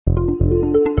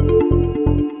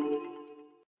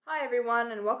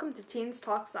everyone, and welcome to Teens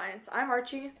Talk Science. I'm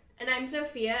Archie. And I'm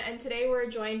Sophia, and today we're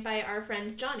joined by our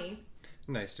friend Johnny.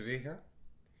 Nice to be here.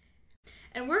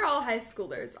 And we're all high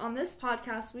schoolers. On this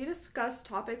podcast, we discuss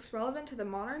topics relevant to the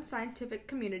modern scientific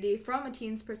community from a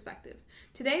teen's perspective.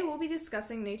 Today, we'll be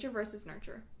discussing nature versus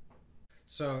nurture.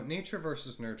 So, nature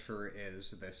versus nurture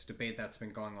is this debate that's been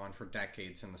going on for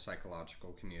decades in the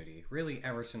psychological community, really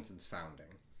ever since its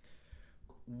founding.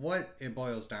 What it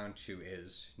boils down to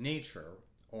is nature,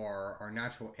 or our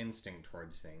natural instinct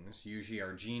towards things, usually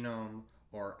our genome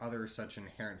or other such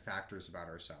inherent factors about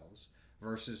ourselves,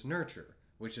 versus nurture,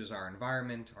 which is our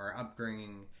environment, our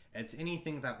upbringing. It's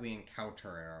anything that we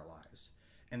encounter in our lives.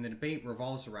 And the debate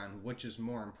revolves around which is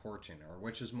more important or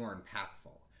which is more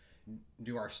impactful.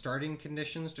 Do our starting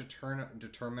conditions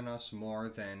determine us more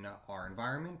than our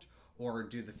environment, or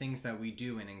do the things that we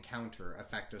do and encounter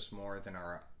affect us more than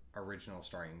our original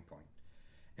starting point?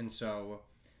 And so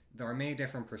there are many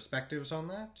different perspectives on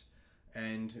that,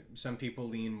 and some people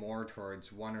lean more towards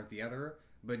one or the other,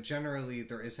 but generally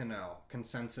there isn't a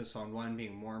consensus on one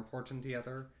being more important than the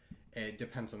other. It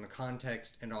depends on the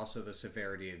context and also the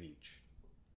severity of each.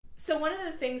 So one of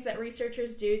the things that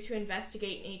researchers do to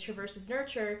investigate nature versus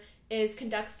nurture is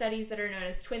conduct studies that are known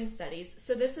as twin studies.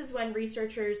 So this is when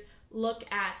researchers look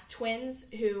at twins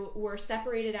who were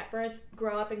separated at birth,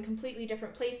 grow up in completely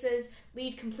different places,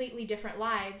 lead completely different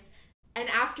lives, and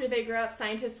after they grow up,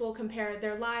 scientists will compare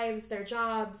their lives, their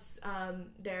jobs,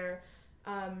 their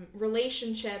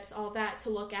relationships, all that, to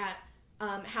look at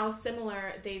how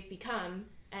similar they've become,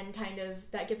 and kind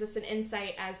of that gives us an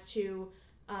insight as to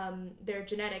their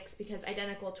genetics, because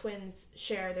identical twins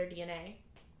share their DNA.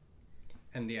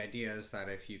 And the idea is that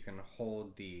if you can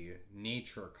hold the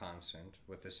nature constant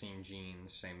with the same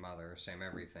genes, same mother, same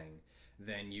everything,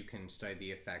 then you can study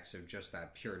the effects of just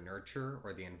that pure nurture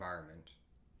or the environment.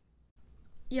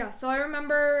 Yeah, so I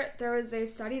remember there was a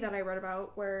study that I read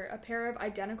about where a pair of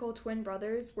identical twin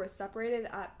brothers were separated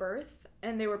at birth,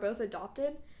 and they were both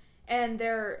adopted, and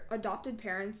their adopted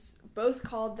parents both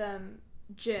called them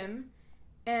Jim,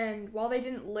 and while they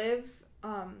didn't live,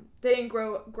 they didn't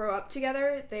grow up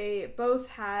together, they both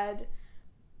had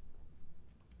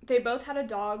a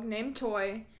dog named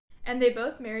Toy, and they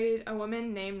both married a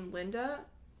woman named Linda,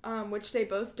 which they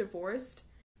both divorced.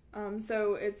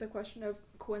 So it's a question of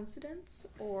coincidence,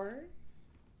 or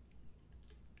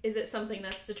is it something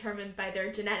that's determined by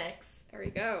their genetics? There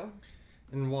we go.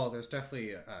 And while there's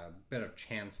definitely a bit of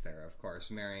chance there, of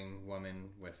course, marrying women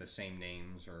with the same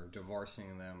names or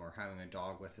divorcing them or having a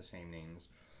dog with the same names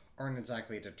aren't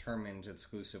exactly determined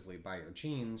exclusively by your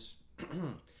genes.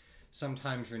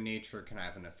 Sometimes your nature can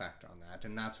have an effect on that,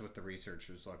 and that's what the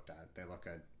researchers looked at. They look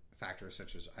at factors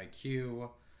such as IQ,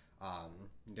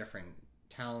 different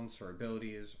talents or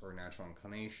abilities or natural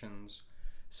inclinations.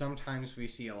 Sometimes we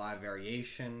see a lot of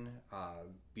variation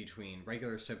between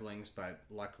regular siblings, but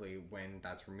luckily when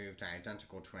that's removed in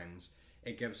identical twins,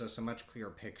 it gives us a much clearer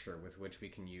picture with which we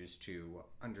can use to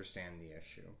understand the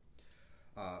issue.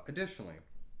 Additionally,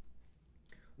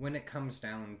 when it comes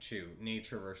down to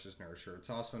nature versus nurture, it's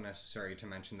also necessary to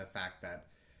mention the fact that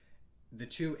the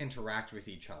two interact with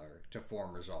each other to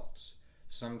form results.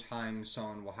 Sometimes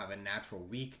someone will have a natural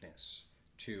weakness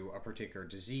to a particular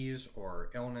disease or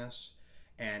illness,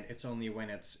 and it's only when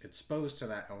it's exposed to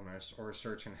that illness or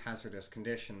certain hazardous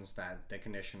conditions that the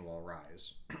condition will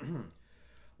arise.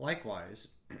 Likewise,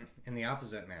 in the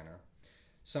opposite manner,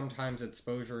 sometimes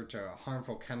exposure to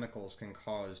harmful chemicals can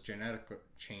cause genetic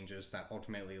changes that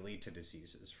ultimately lead to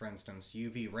diseases. For instance,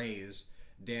 UV rays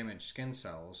damage skin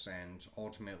cells and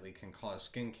ultimately can cause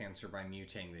skin cancer by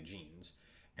mutating the genes.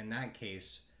 In that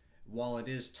case, while it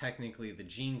is technically the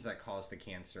genes that cause the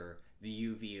cancer, the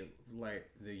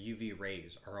UV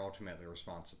rays are ultimately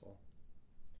responsible.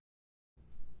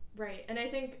 Right, and I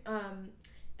think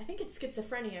it's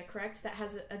schizophrenia, correct? That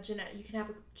has you can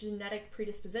have a genetic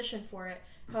predisposition for it.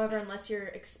 However, unless you're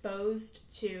exposed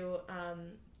to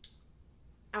an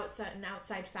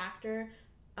outside factor,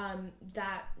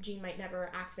 that gene might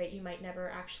never activate. You might never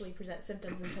actually present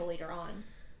symptoms until later on.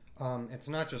 It's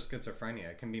not just schizophrenia.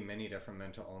 It can be many different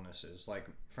mental illnesses. Like,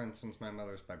 for instance, my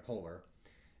mother's bipolar.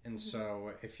 And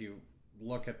so if you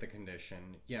look at the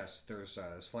condition, yes, there's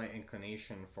a slight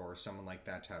inclination for someone like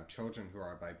that to have children who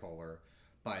are bipolar,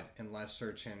 but unless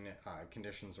certain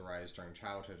conditions arise during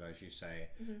childhood, as you say,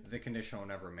 the condition will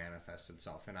never manifest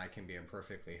itself, and I can be a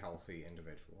perfectly healthy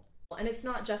individual. And it's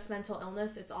not just mental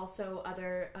illness, it's also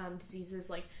other diseases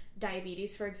like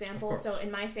diabetes, for example. So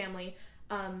in my family,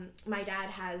 my dad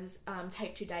has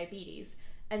type 2 diabetes,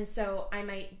 and so I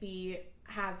might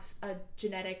have a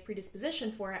genetic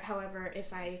predisposition for it. However,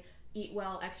 if I eat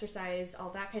well, exercise,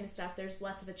 all that kind of stuff, there's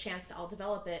less of a chance that I'll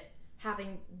develop it.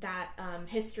 Having that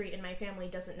history in my family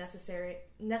doesn't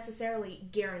necessarily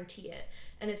guarantee it.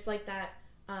 And it's like that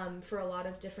for a lot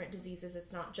of different diseases.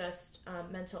 It's not just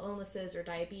mental illnesses or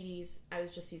diabetes. I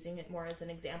was just using it more as an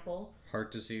example.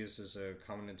 Heart disease is a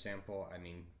common example. I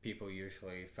mean, people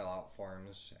usually fill out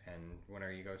forms, and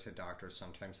whenever you go to a doctor,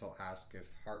 sometimes they'll ask if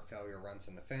heart failure runs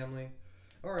in the family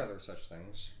or other such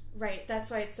things. Right. That's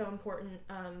why it's so important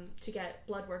to get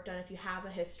blood work done if you have a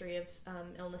history of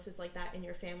illnesses like that in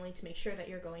your family, to make sure that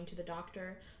you're going to the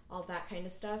doctor, all that kind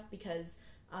of stuff, because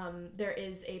there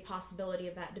is a possibility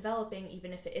of that developing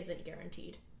even if it isn't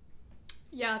guaranteed.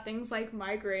 Yeah, things like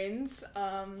migraines.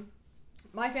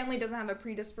 My family doesn't have a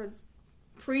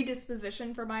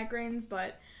predisposition for migraines,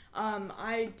 but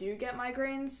I do get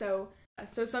migraines, so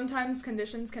sometimes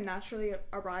conditions can naturally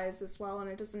arise as well, and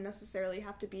it doesn't necessarily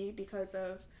have to be because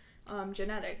of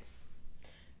genetics.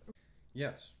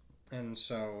 Yes, and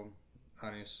so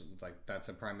honestly, like, that's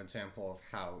a prime example of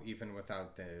how even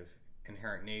without the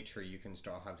inherent nature, you can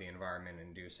still have the environment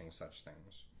inducing such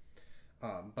things.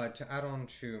 But to add on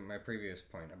to my previous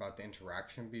point about the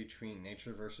interaction between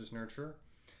nature versus nurture,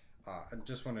 I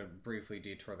just want to briefly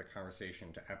detour the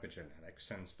conversation to epigenetics,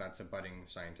 since that's a budding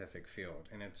scientific field,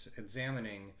 and it's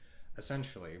examining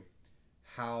essentially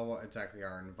how exactly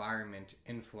our environment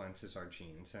influences our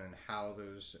genes and how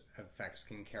those effects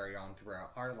can carry on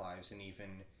throughout our lives and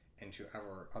even into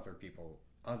other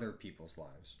people's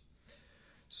lives.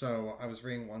 So I was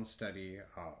reading one study,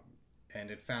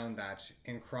 and it found that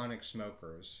in chronic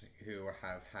smokers who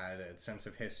have had a sense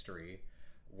of history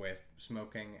with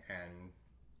smoking and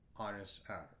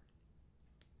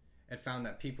it found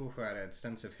that people who had an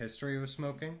extensive history with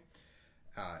smoking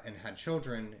and had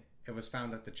children, it was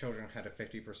found that the children had a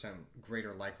 50%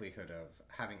 greater likelihood of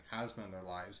having asthma in their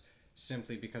lives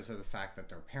simply because of the fact that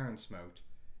their parents smoked,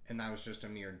 and that was just a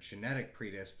mere genetic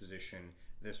predisposition.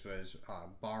 This was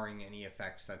barring any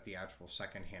effects that the actual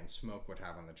secondhand smoke would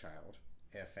have on the child,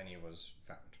 if any was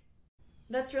found.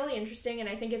 That's really interesting, and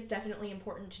I think it's definitely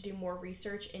important to do more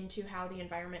research into how the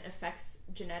environment affects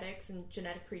genetics and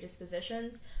genetic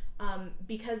predispositions,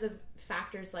 because of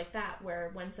factors like that, where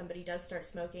when somebody does start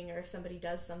smoking, or if somebody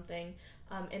does something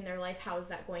in their life, how is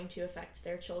that going to affect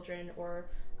their children or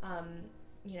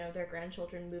their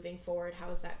grandchildren moving forward?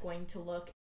 How is that going to look?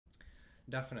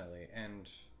 Definitely, and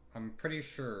I'm pretty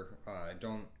sure, I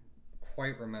don't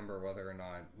quite remember whether or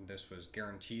not this was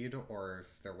guaranteed or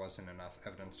if there wasn't enough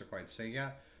evidence to quite say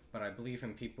yet, but I believe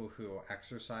in people who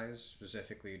exercise,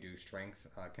 specifically do strength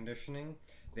conditioning,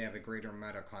 they have a greater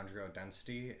mitochondrial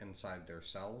density inside their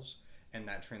cells, and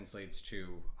that translates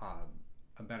to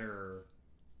a better,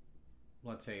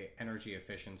 let's say, energy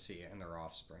efficiency in their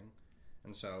offspring.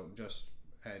 And so, just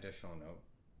an additional note.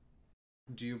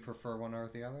 Do you prefer one or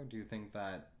the other? Do you think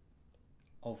that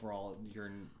overall,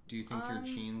 do you think your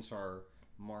genes are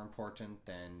more important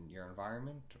than your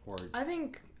environment, or?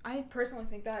 I personally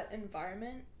think that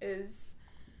environment is,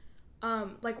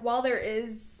 while there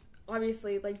is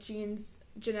obviously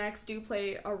genetics do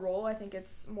play a role. I think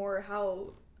it's more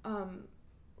how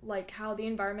the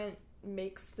environment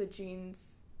makes the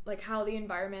genes, how the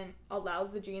environment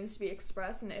allows the genes to be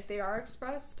expressed, and if they are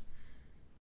expressed.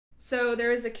 So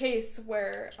there is a case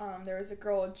where there was a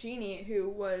girl, Jeannie,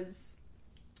 who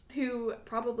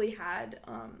probably had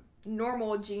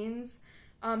normal genes.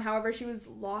 However, she was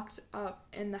locked up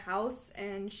in the house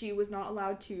and she was not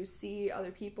allowed to see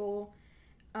other people.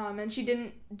 And she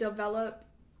didn't develop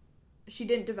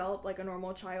like a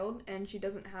normal child, and she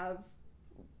doesn't have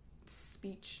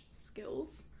speech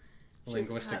skills.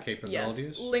 Linguistic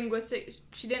capabilities? Yes,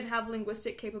 she didn't have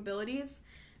linguistic capabilities.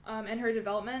 And her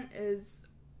development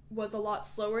was a lot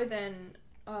slower than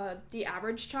the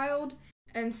average child.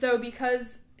 And so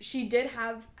because she did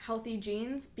have healthy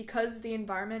genes, because the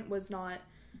environment was not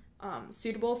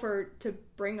suitable to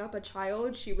bring up a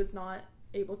child, she was not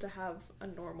able to have a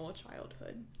normal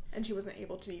childhood, and she wasn't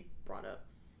able to be brought up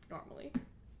normally.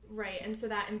 Right, and so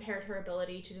that impaired her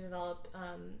ability to develop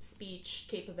speech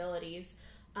capabilities.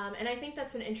 And I think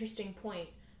that's an interesting point,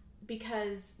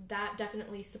 because that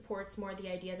definitely supports more the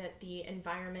idea that the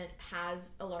environment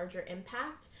has a larger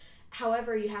impact.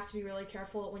 However, you have to be really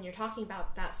careful when you're talking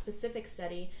about that specific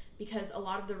study, because a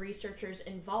lot of the researchers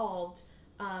involved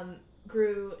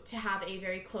grew to have a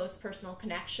very close personal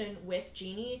connection with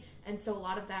Jeannie, and so a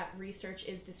lot of that research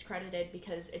is discredited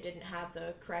because it didn't have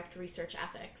the correct research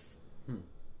ethics.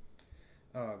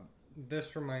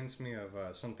 This reminds me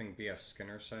of something B.F.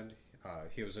 Skinner said.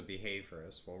 He was a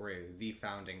behaviorist, really the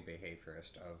founding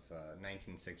behaviorist of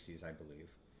 1960s, I believe.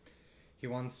 He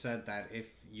once said that if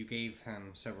you gave him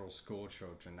several school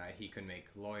children, that he could make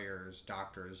lawyers,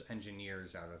 doctors,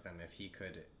 engineers out of them if he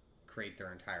could create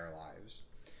their entire lives.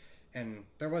 And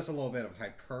there was a little bit of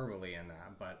hyperbole in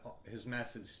that, but his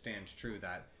message stands true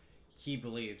that he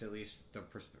believed, at least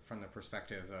from the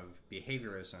perspective of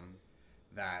behaviorism,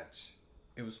 that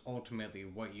it was ultimately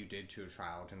what you did to a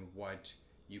child and what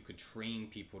you could train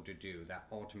people to do that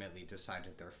ultimately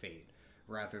decided their fate,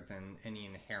 rather than any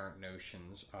inherent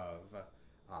notions of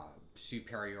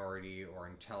superiority or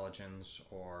intelligence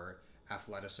or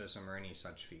athleticism or any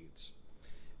such feats.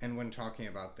 And when talking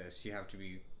about this, you have to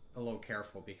be a little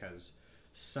careful, because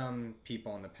some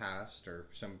people in the past, or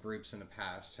some groups in the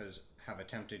past, have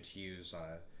attempted to use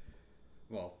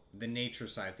the nature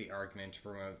side of the argument to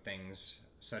promote things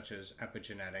such as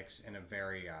epigenetics in a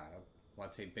very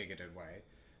let's say bigoted way.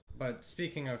 But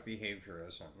speaking of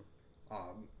behaviorism,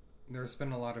 there's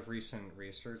been a lot of recent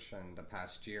research in the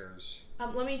past years.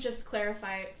 Let me just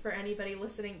clarify for anybody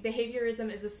listening.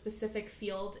 Behaviorism is a specific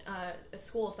field, a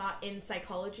school of thought in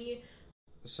psychology.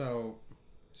 So,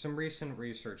 some recent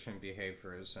research in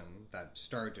behaviorism that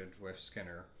started with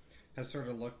Skinner has sort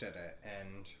of looked at it,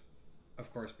 and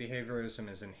of course behaviorism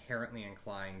is inherently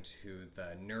inclined to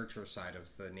the nurture side of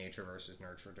the nature versus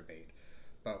nurture debate.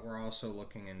 But we're also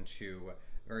looking into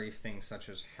various things such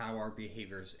as how our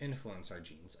behaviors influence our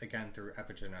genes, again through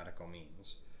epigenetical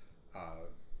means.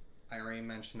 I already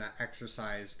mentioned that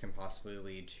exercise can possibly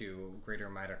lead to greater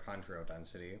mitochondrial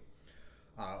density.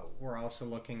 We're also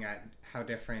looking at how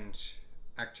different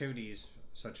activities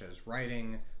such as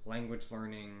writing, language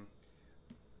learning,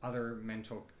 other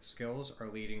mental skills are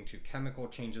leading to chemical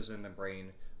changes in the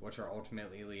brain, which are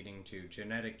ultimately leading to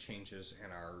genetic changes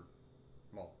in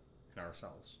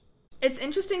ourselves. It's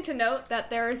interesting to note that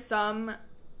there are some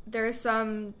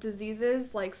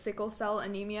diseases like sickle cell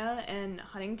anemia and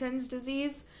Huntington's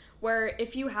disease where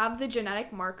if you have the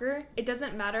genetic marker, it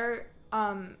doesn't matter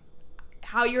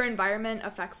how your environment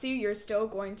affects you, you're still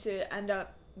going to end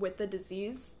up with the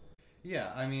disease.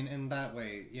 Yeah, I mean, in that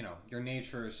way, your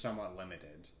nature is somewhat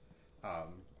limited,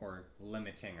 or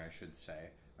limiting, I should say.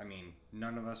 I mean,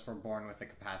 none of us were born with the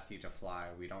capacity to fly.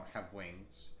 We don't have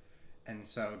wings. And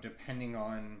so, depending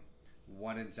on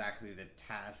what exactly the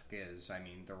task is, I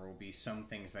mean, there will be some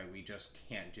things that we just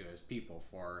can't do as people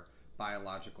for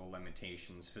biological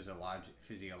limitations,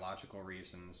 physiological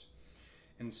reasons.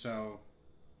 And so,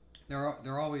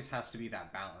 there always has to be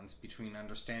that balance between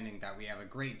understanding that we have a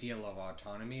great deal of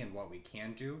autonomy in what we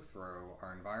can do through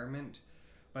our environment,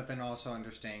 but then also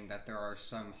understanding that there are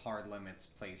some hard limits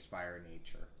placed by our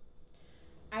nature.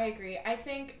 I agree. I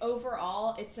think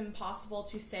overall it's impossible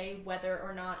to say whether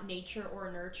or not nature or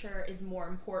nurture is more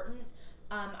important.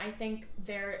 I think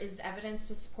there is evidence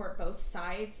to support both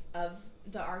sides of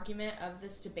the argument of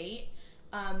this debate.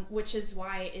 Which is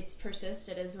why it's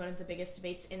persisted as one of the biggest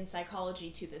debates in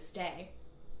psychology to this day.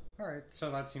 Alright,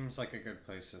 so that seems like a good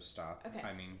place to stop. Okay.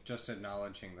 I mean, just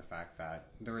acknowledging the fact that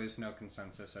there is no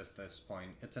consensus at this point.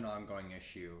 It's an ongoing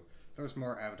issue. There's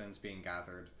more evidence being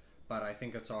gathered, but I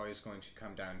think it's always going to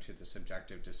come down to the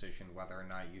subjective decision whether or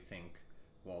not you think,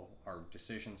 our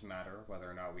decisions matter,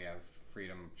 whether or not we have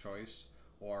freedom of choice,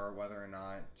 or whether or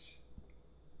not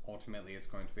ultimately it's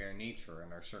going to be our nature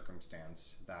and our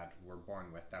circumstance that we're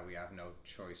born with that we have no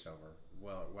choice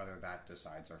over, whether that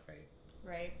decides our fate.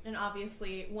 Right, and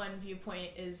obviously one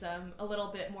viewpoint is a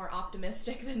little bit more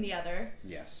optimistic than the other.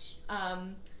 Yes.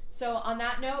 So on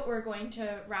that note, we're going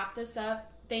to wrap this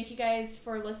up. Thank you guys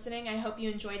for listening. I hope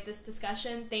you enjoyed this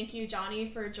discussion. Thank you, Johnny,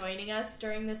 for joining us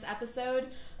during this episode.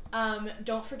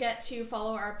 Don't forget to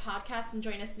follow our podcast and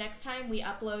join us next time. We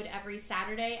upload every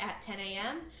Saturday at 10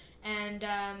 a.m.,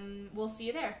 and we'll see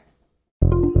you there.